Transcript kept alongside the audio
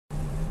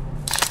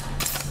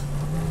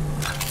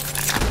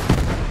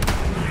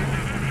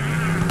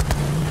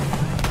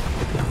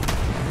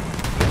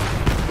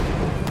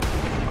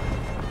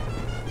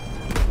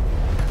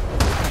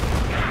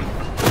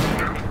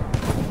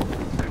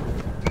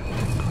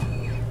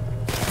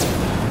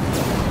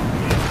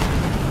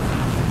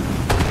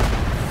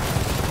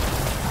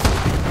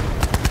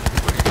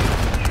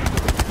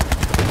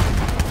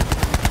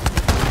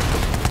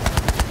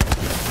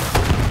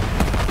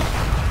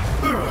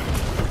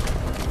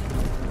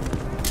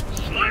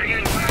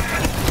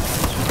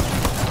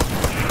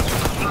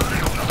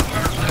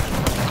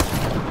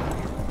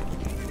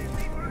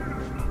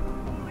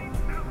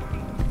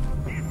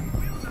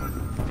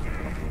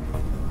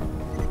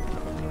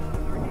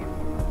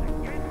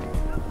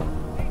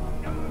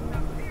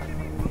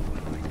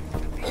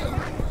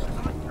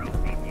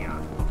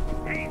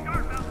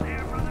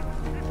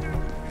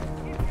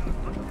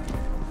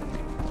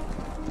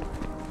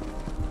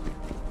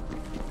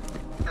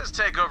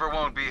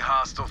won't be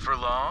hostile for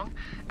long.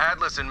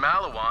 Atlas and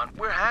Maliwan,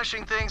 we're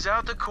hashing things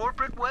out the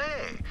corporate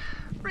way.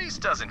 Rhys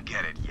doesn't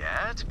get it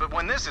yet, but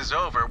when this is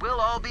over, we'll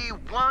all be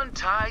one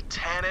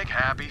titanic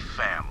happy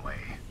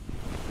family.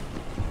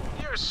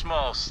 You're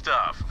small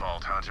stuff,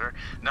 Vault Hunter.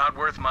 Not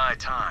worth my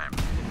time.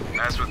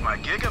 As with my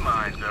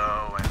Gigamind,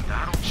 though, and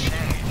that'll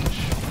change.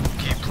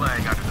 Keep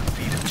playing under the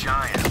feet of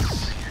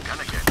giants, you're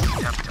gonna get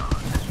stepped on.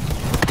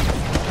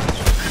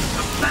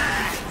 The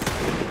bag!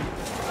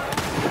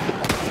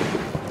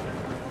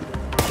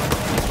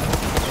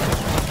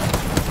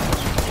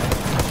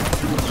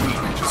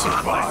 To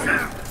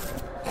survive.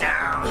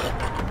 Down!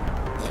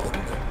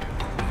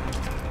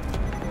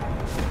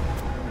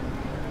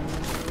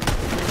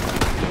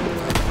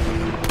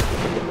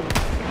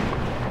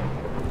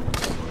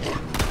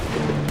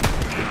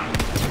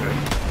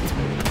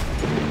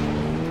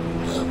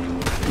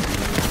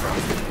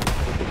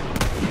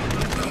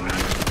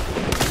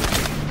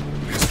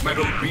 This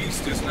metal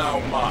beast is now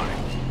mine.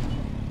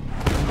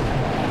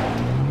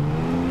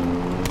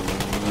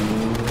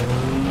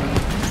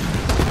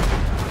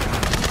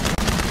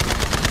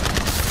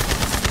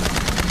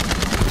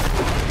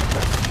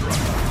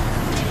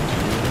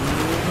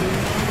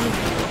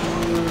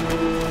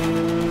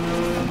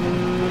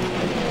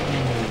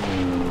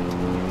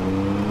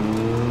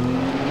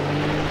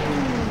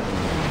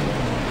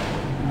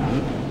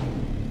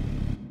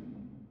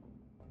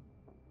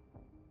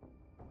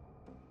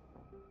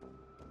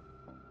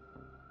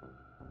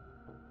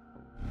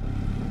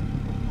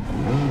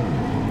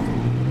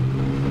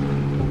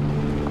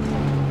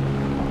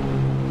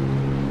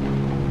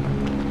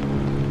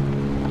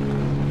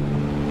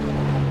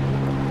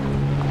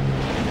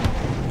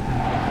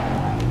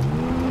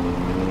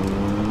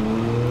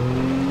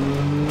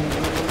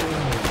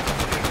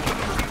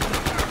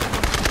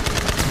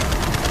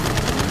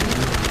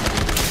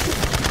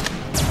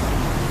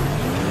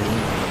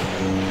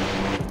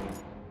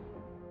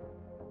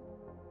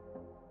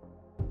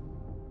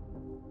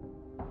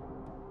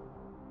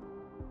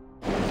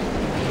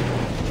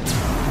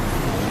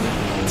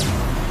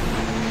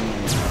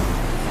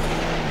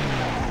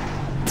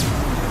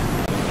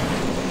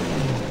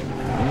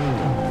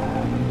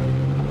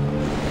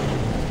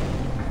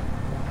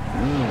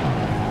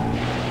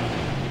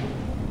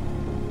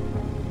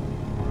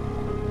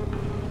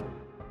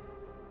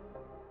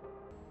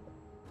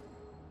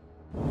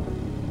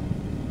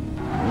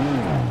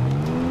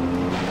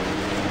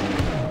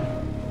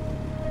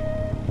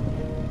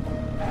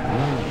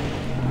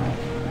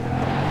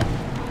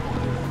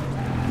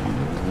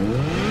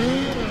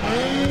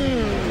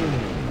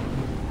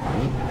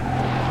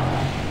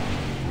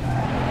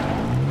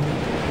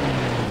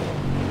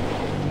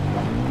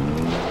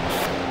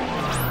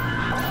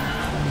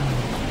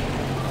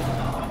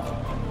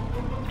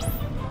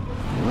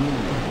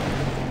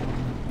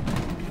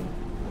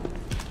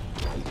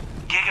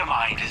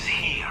 Gigamind is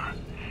here.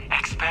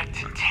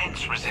 Expect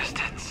intense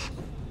resistance.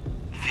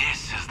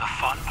 This is the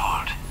fun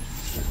part.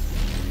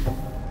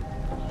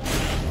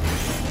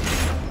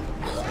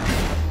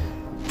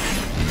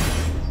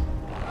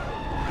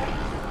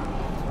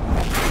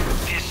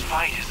 This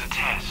fight is a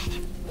test.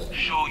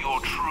 Show your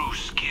true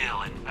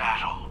skill in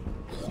battle.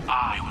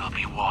 I will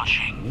be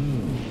watching.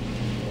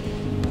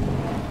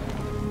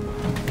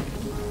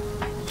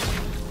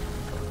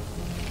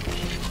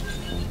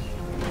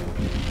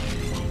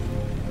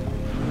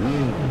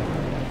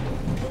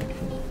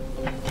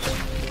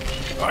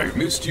 I've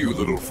missed you,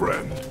 little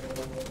friend.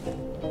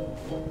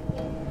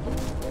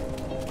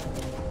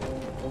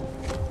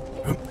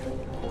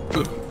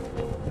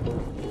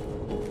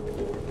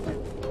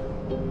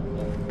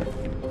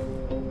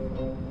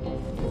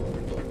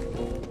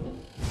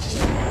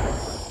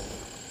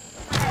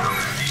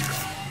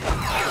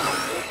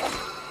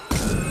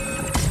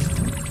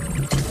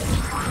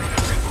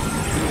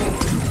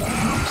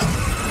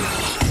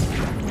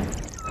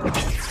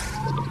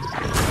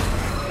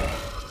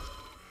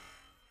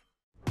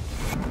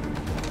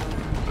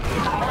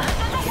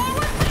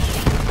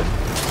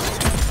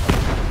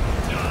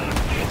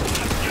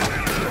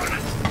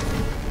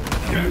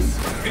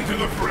 Into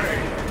the fray!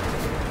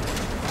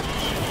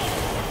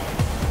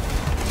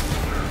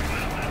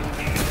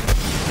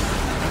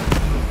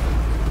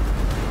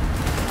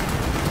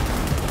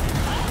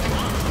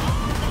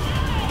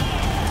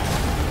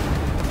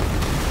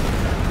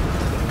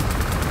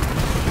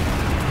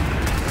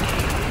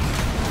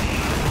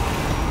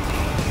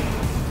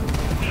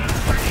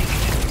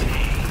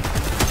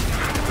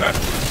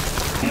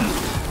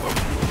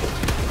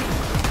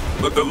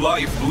 Let the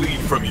life bleed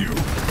from you.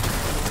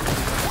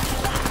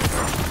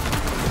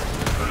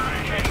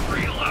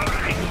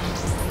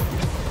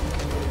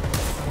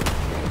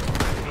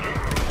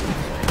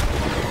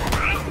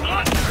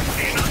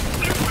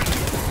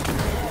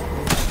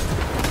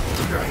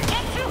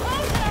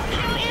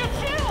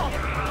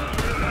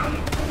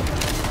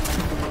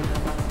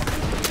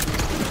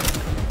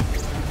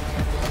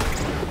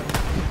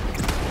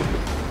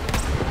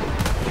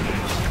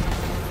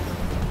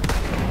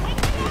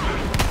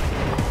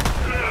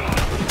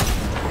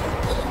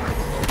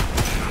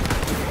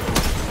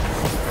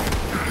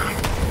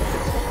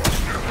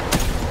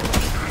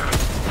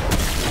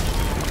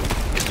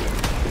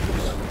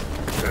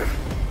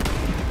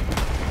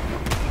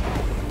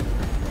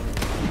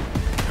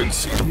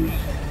 face you.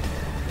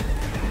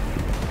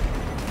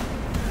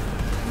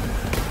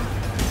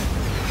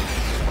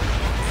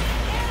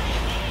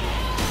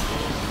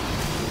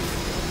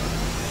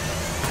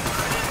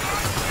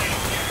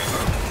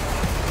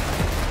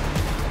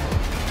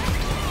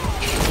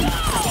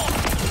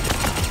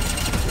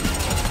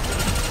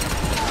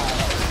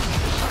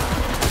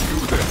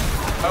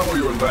 How are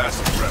your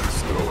last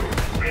breaths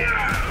going?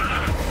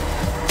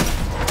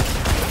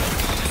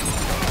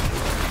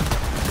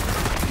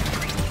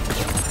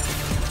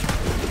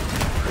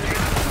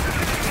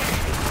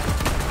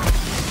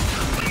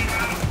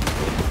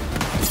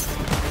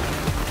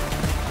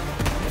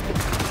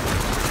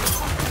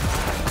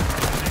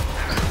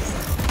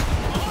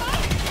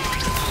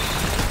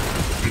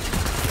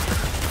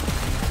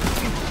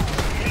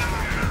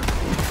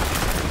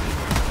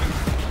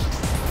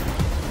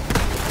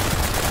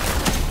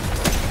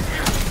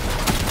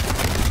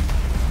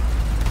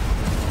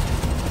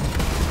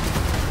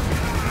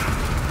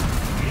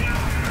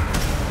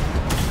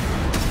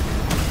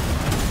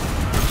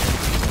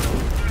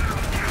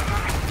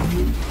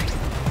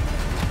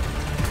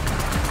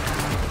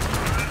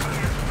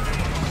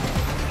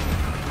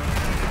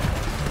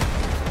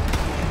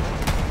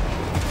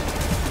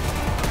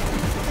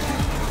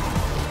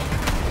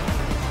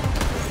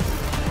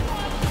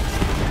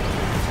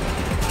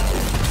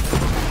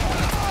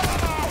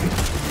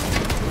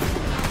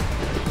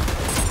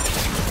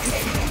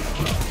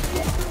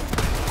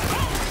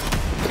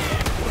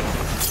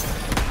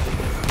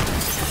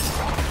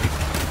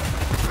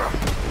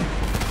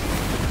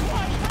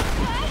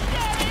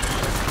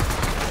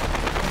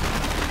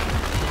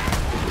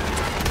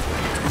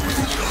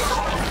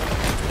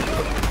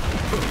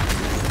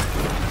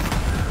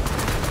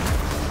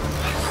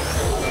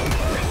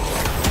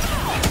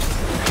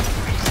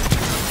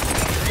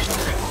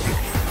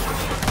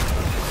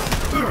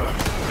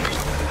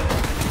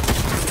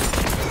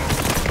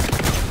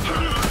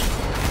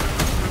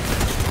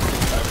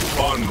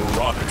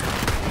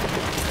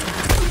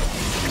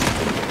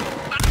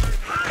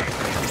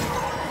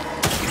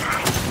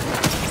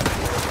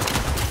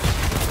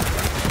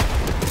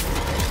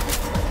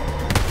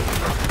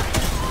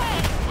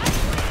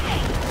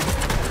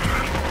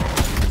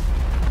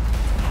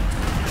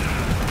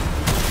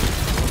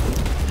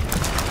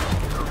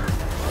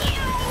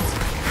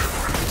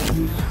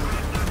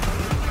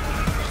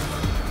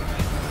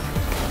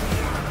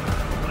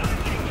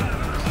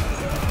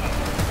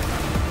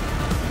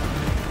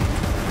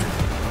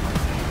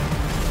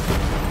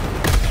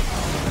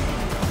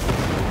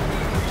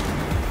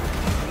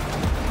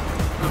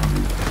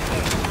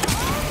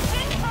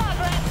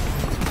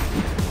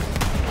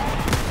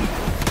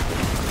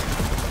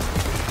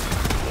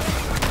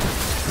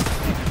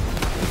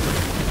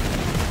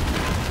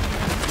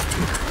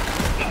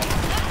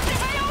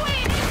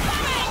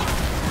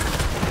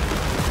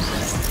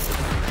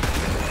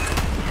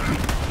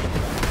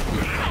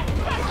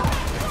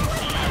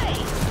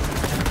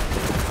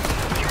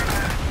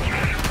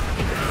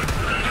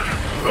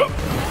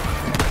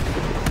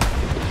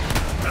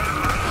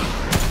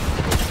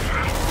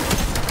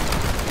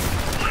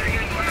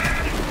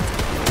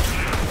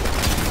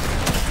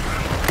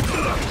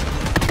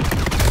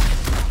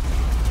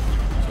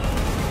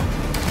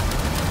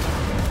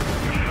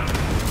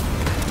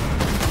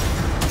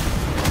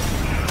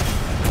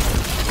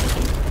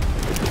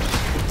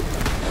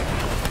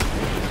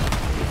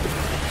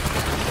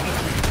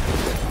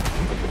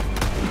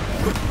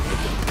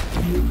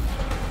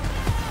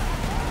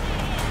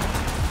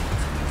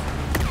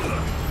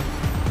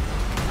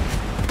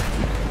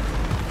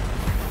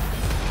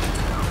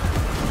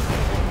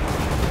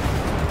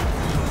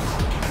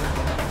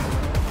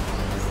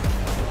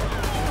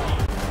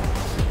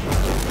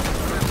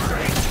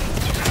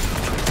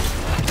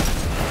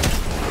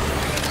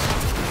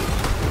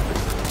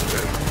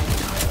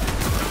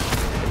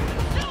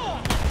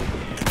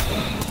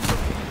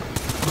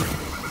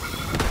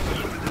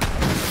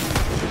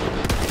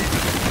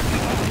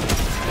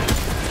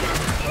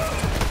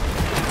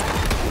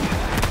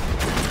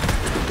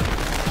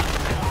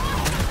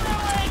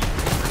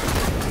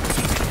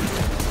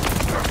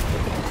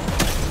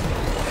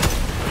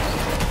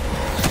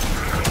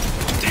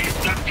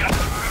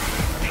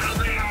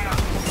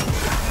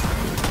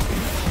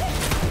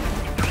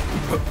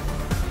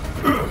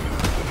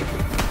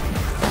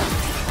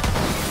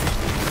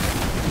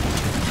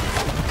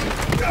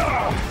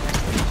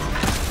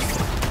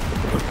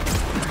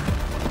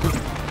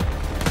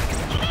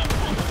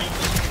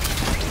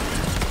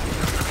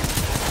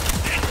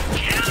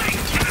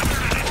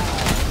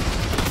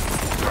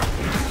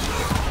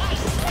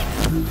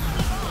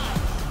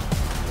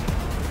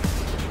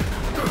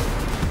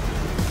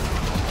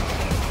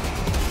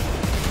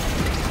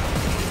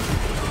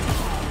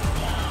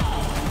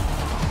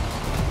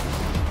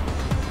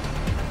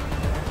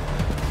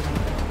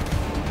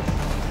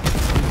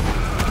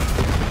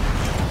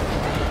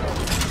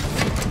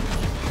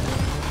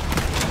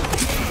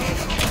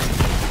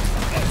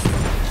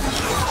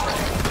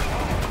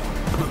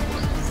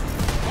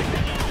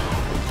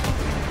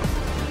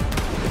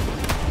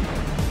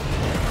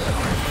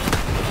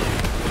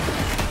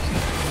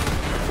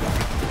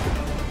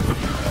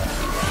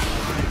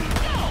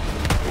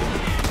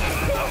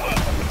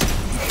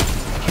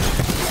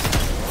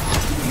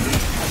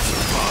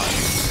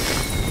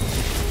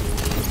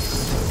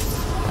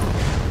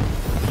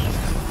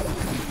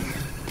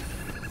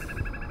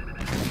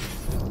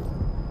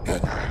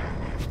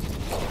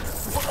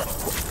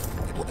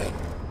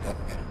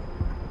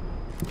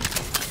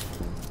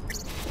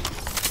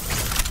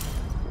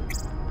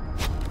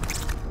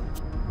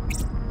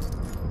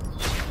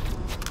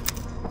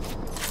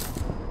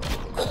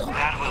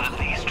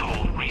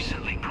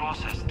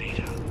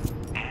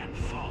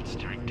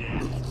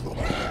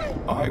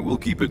 I will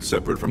keep it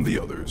separate from the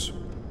others.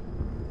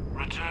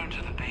 Return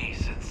to the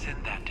base and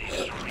send that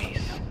data to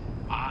Rhys.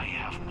 I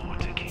have more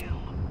to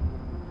kill.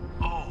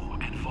 Oh,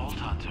 and Vault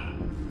Hunter,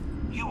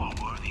 you are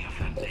worthy of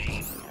that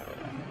name.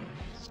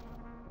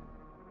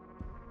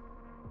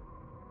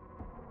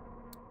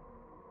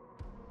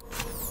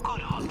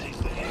 Good hunting,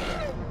 babe.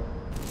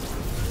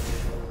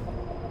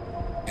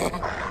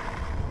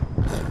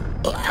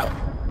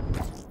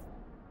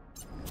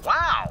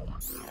 Wow!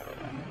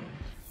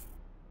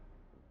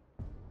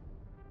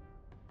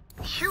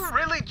 You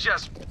really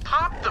just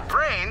popped the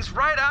brains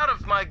right out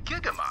of my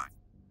Gigamind.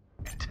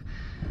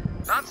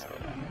 That's...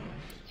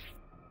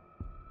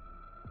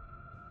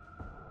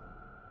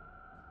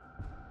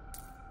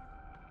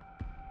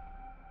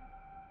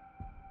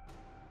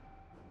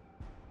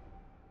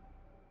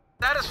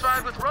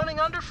 Satisfied with running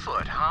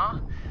underfoot, huh?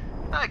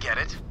 I get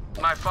it.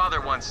 My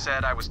father once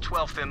said I was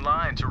 12th in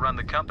line to run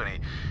the company,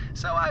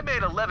 so I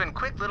made 11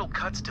 quick little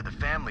cuts to the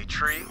family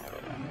tree.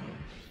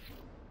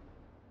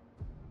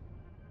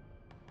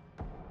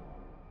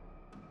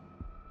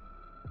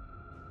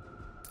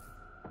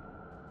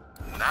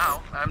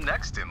 Now, I'm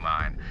next in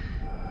line.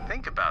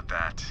 Think about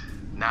that.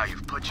 Now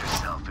you've put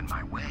yourself in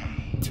my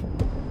way.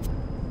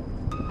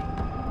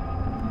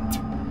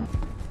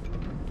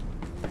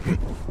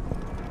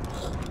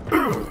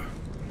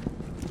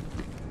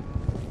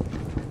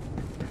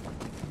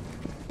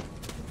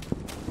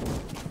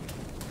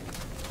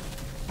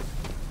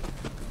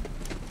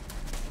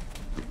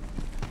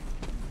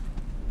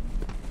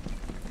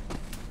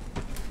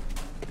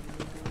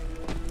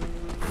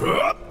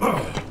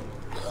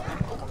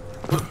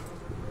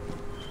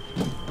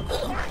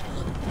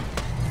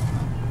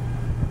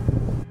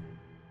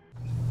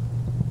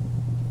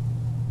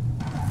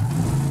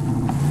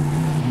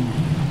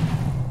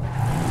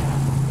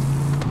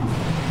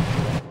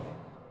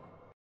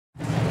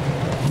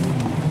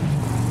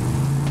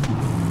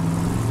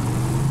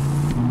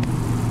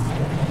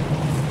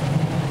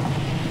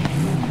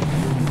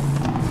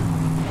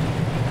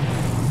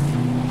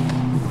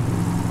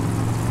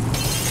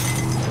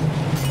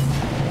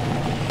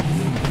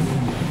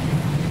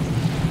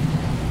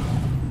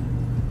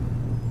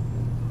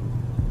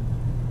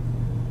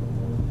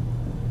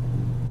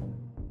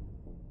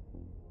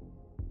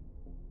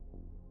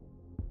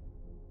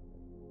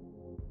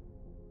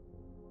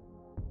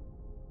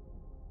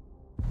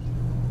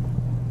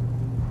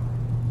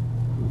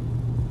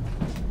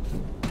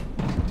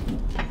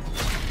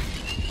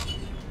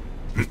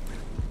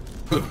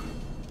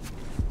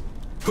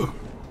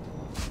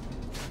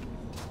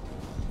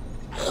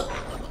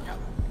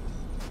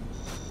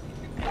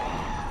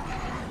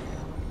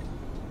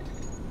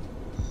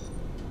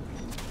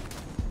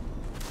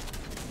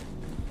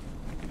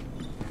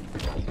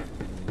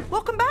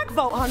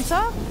 Vault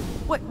Hunter?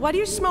 Wait, why do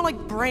you smell like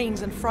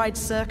brains and fried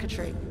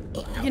circuitry?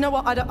 You know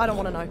what? I don't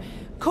want to know.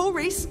 Call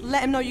Rhys,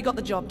 let him know you got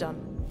the job done.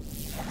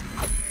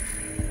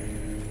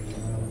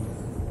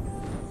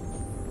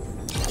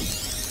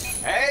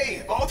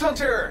 Hey, Vault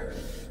Hunter!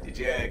 Did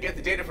you get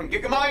the data from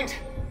Gigamind?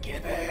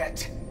 Give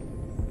it.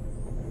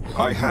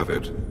 I have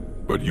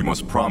it, but you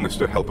must promise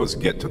to help us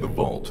get to the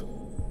vault.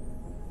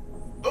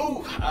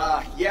 Ooh,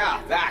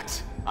 yeah,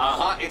 that.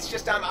 Uh-huh, it's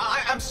just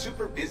I'm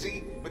super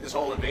busy with this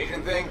whole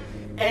invasion thing.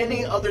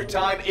 Any other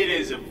time, it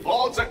is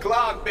vault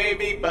o'clock,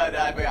 baby, but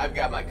I've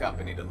got my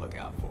company to look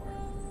out for.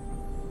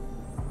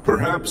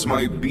 Perhaps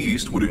my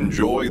beast would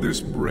enjoy this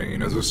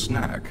brain as a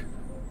snack.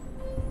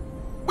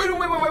 Wait,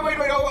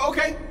 oh,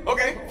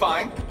 okay,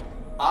 fine.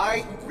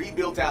 I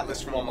rebuilt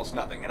Atlas from almost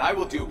nothing, and I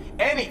will do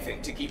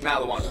anything to keep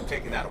Maliwan from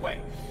taking that away.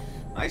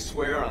 I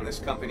swear on this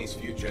company's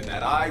future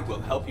that I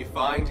will help you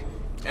find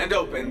and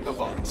open the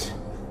vault.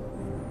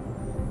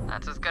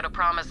 That's as good a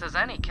promise as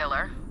any,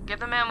 killer. Give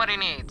the man what he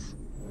needs.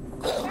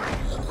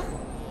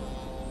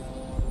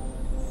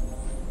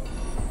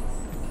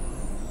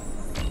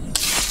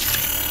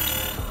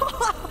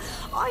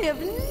 I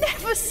have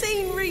never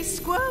seen Rhys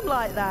squirm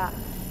like that.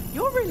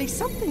 You're really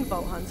something,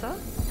 Vault Hunter.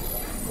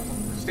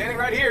 Standing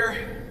right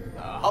here,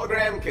 a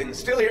hologram can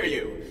still hear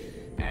you,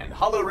 and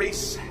Holo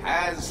Rhys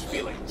has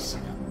feelings.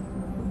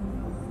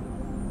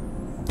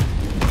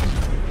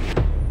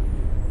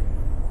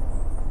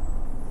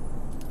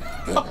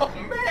 Oh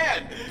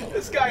man,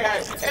 this guy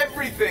has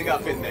everything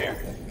up in there.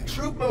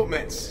 Troop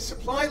movements,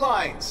 supply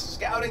lines,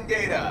 scouting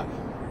data.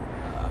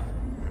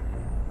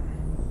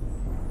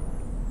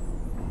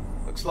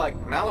 Looks like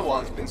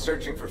Maliwan's been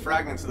searching for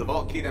fragments of the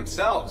vault key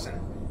themselves, and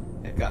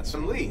they've got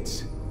some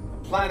leads.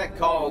 A planet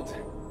called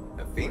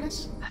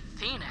Athenas?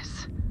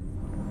 Athenas?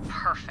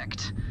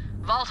 Perfect.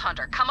 Vault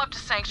Hunter, come up to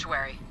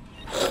Sanctuary.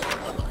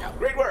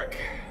 Great work.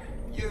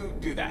 You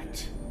do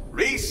that.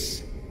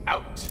 Rhys,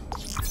 out.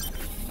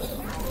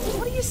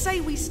 What do you say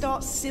we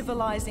start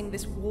civilizing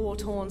this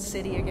war-torn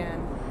city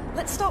again?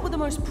 Let's start with the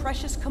most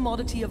precious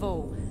commodity of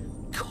all.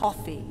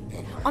 Coffee.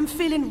 I'm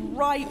feeling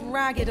right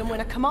ragged, and when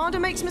a commander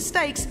makes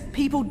mistakes,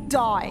 people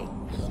die.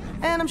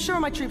 And I'm sure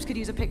my troops could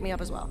use a pick-me-up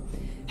as well.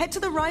 Head to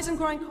the Rise and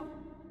Grind...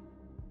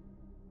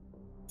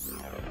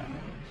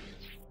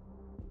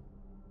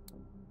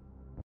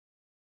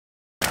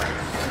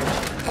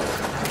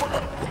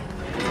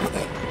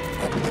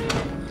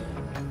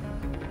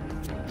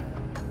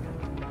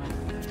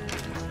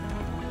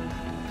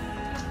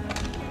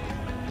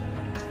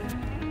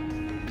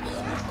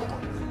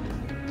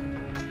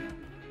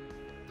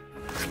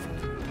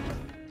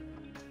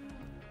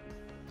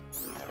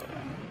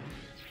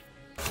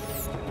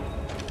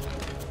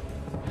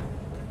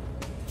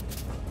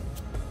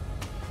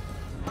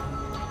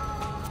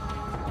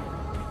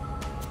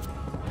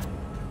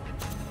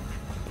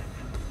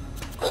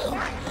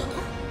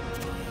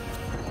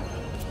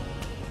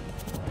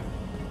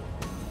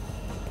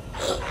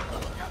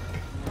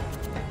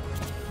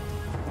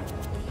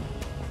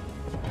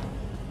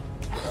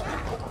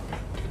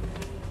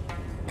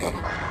 You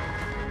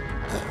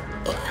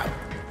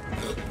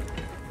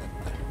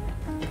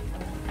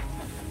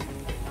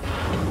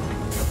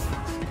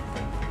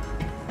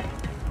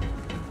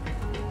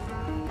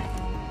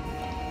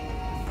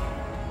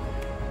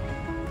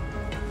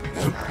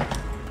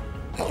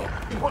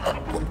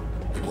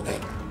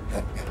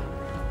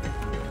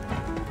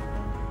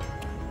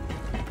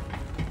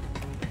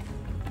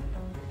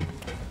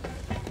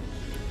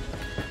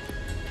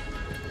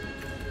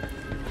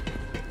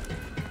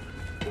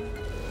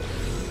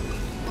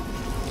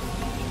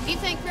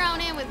think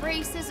throwing in with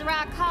Rhys is the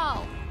right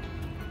call?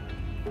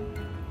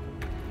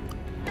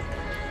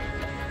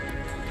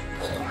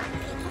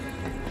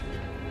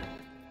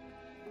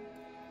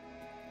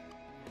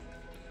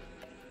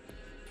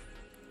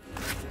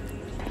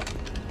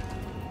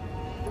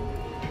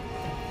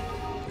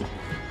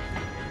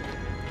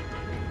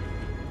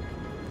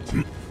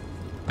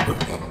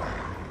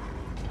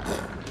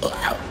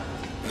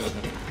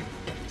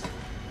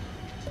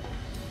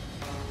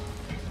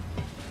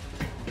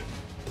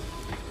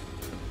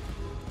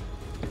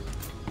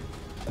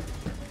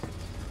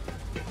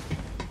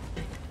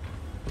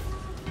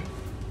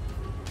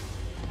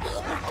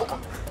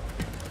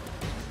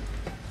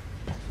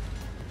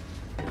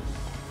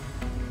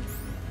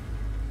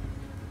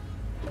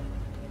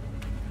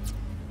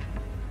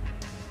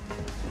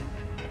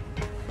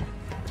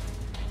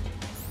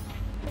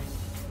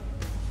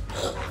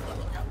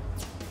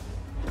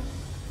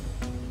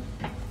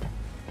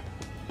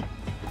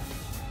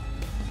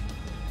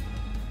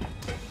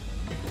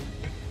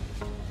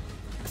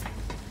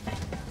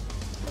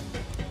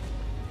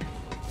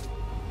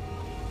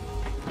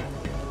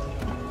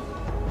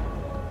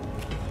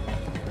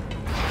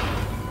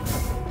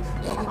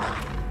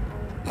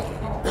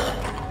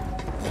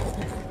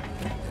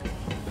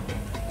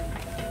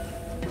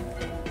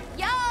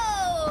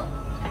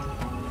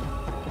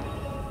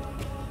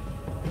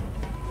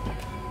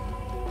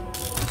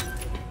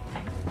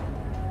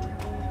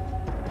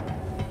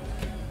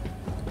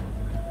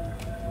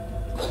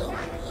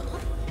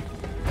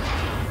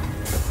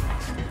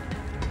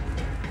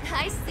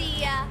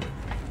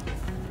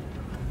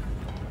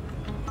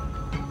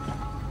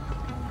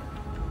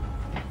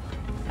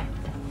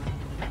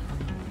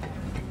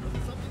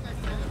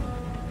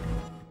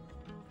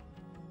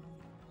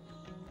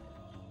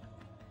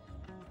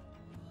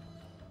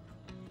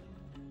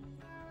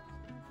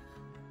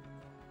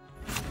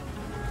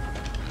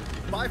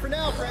 Bye for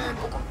now, friend.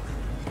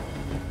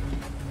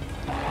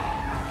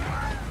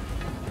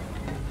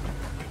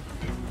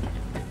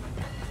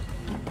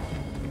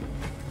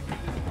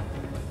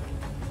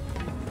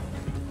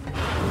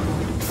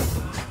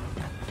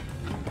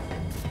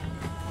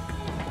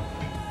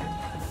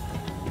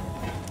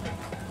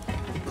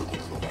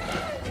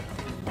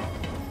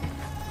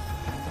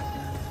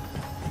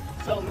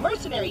 So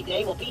Mercenary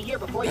Day will be here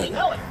before you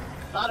know it.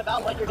 Thought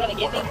about what you're gonna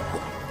give me?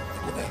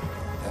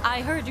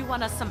 I heard you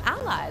won us some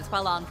allies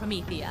while on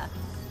Promethea.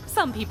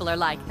 Some people are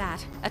like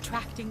that,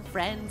 attracting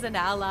friends and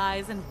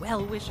allies and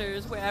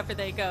well-wishers wherever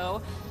they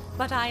go.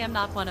 But I am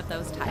not one of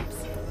those types,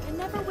 and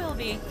never will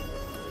be.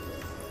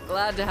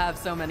 Glad to have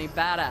so many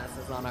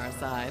badasses on our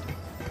side.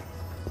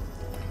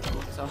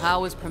 So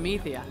how was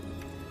Promethea?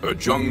 A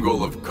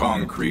jungle of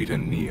concrete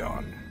and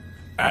neon.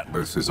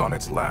 Atlas is on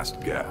its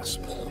last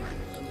gasp.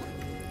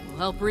 We'll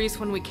help Rhys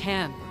when we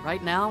can.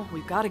 Right now,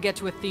 we've got to get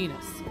to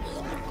Athenas.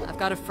 I've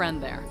got a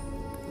friend there.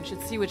 We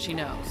should see what she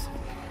knows.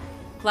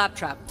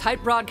 Claptrap,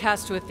 tight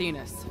broadcast to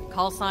Athenas.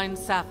 Call sign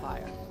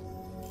Sapphire.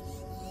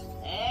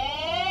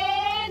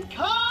 And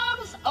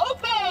comms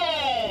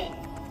open!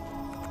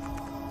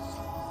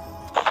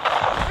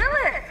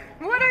 Lilith!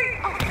 What are you...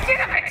 Oh,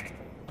 damn it!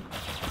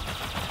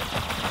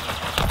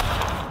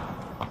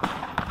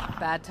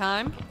 Bad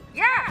time?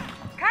 Yeah,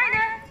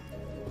 kinda.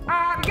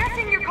 I'm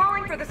guessing you're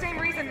calling for the same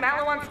reason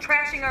Maliwan's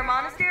trashing our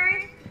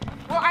monastery?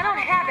 Well, I don't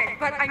have it,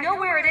 but I know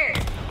where it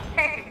is.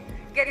 Hey,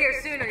 get here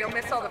soon or you'll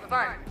miss all the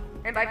fun.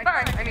 And by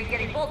fun, I mean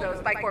getting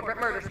bulldozed by corporate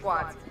murder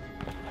squads.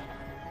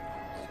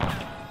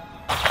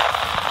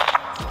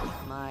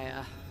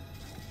 Maya.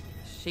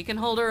 She can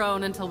hold her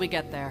own until we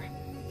get there.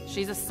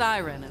 She's a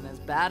siren and as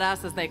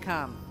badass as they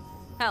come.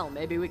 Hell,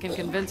 maybe we can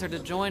convince her to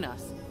join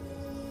us.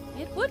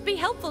 It would be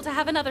helpful to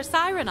have another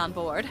siren on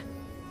board.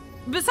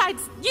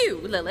 Besides you,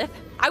 Lilith.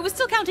 I was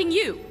still counting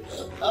you.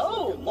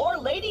 Oh, more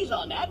ladies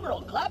on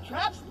Admiral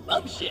Claptrap's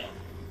love ship.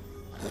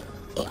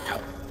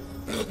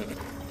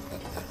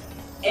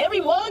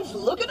 Everyone's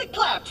looking at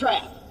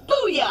Claptrap.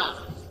 Booyah!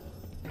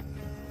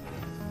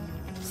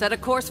 Set a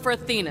course for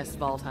Athenas,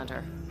 Vault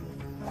Hunter.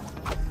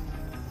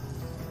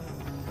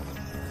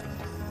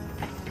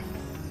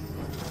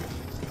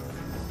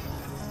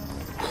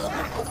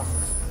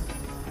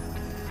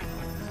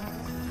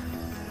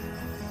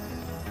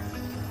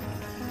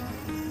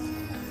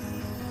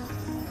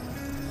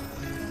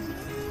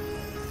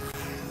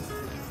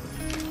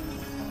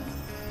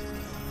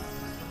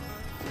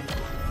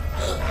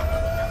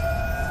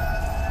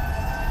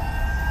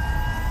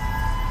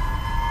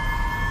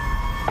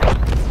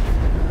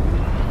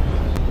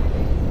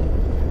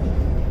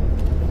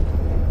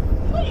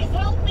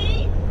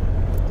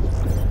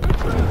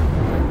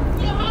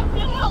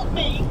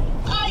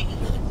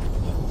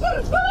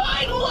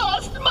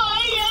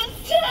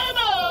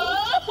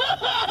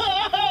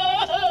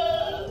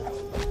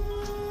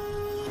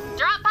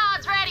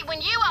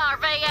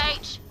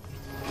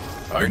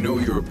 I know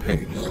your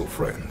pain, little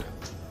friend.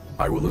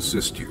 I will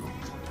assist you.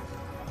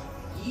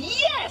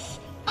 Yes!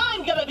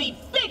 I'm gonna be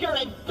bigger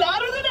and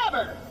badder than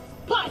ever!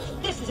 But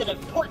this is an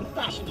important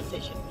fashion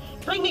decision.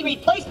 Bring me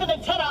replacement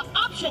antenna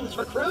options,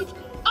 recruit!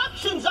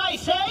 Options, I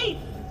say!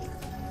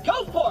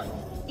 Go for it!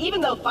 Even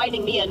though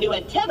finding me a new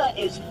antenna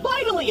is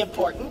vitally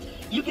important,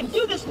 you can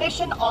do this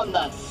mission on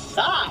the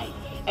side.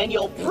 And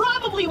you'll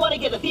probably want to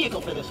get a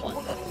vehicle for this one.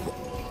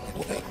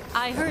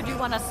 I heard you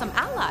won us some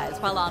allies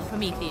while on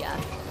Promethea.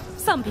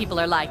 Some people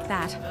are like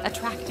that,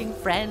 attracting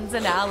friends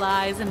and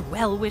allies and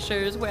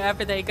well-wishers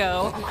wherever they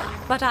go.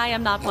 But I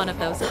am not one of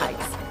those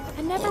types,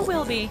 and never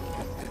will be.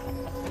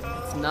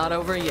 It's not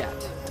over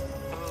yet.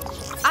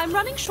 I'm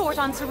running short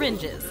on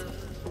syringes.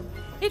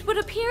 It would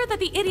appear that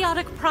the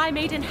idiotic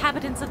primate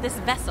inhabitants of this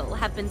vessel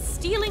have been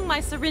stealing my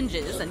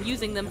syringes and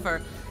using them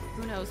for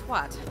who knows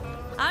what.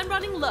 I'm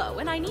running low,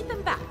 and I need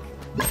them back.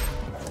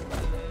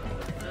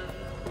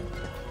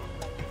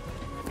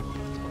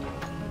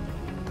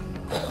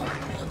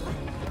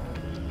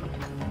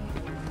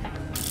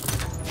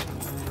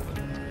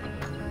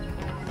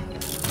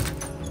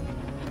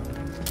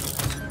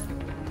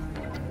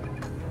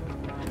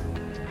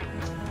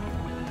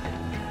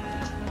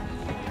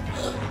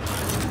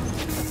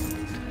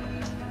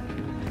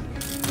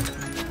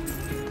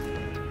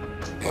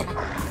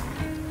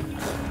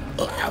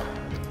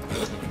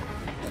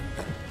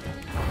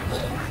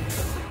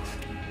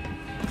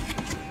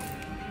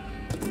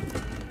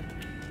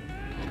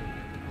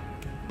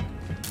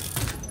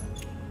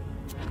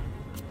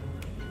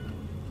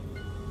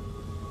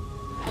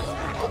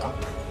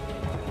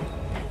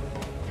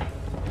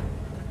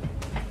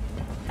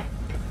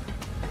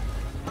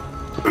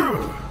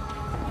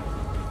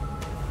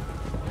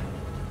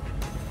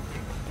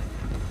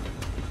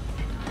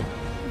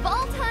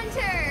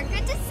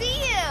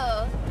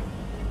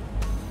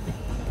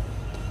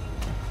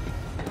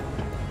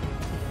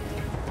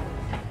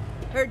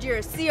 Heard you're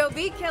a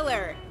COV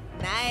killer.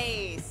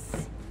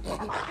 Nice. Tell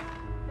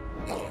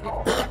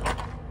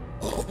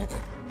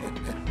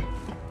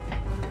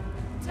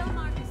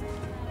Marcus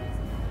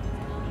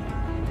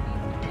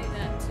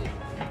that too.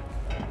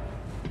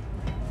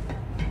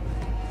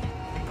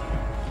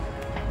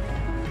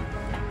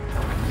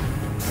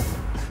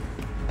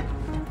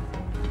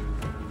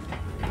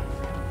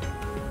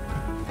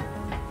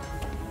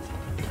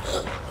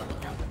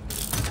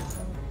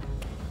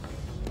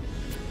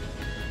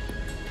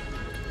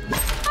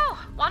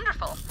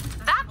 Wonderful.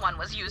 That one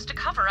was used to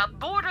cover up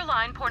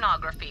borderline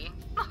pornography.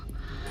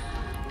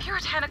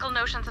 Puritanical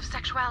notions of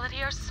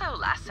sexuality are so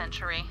last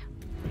century.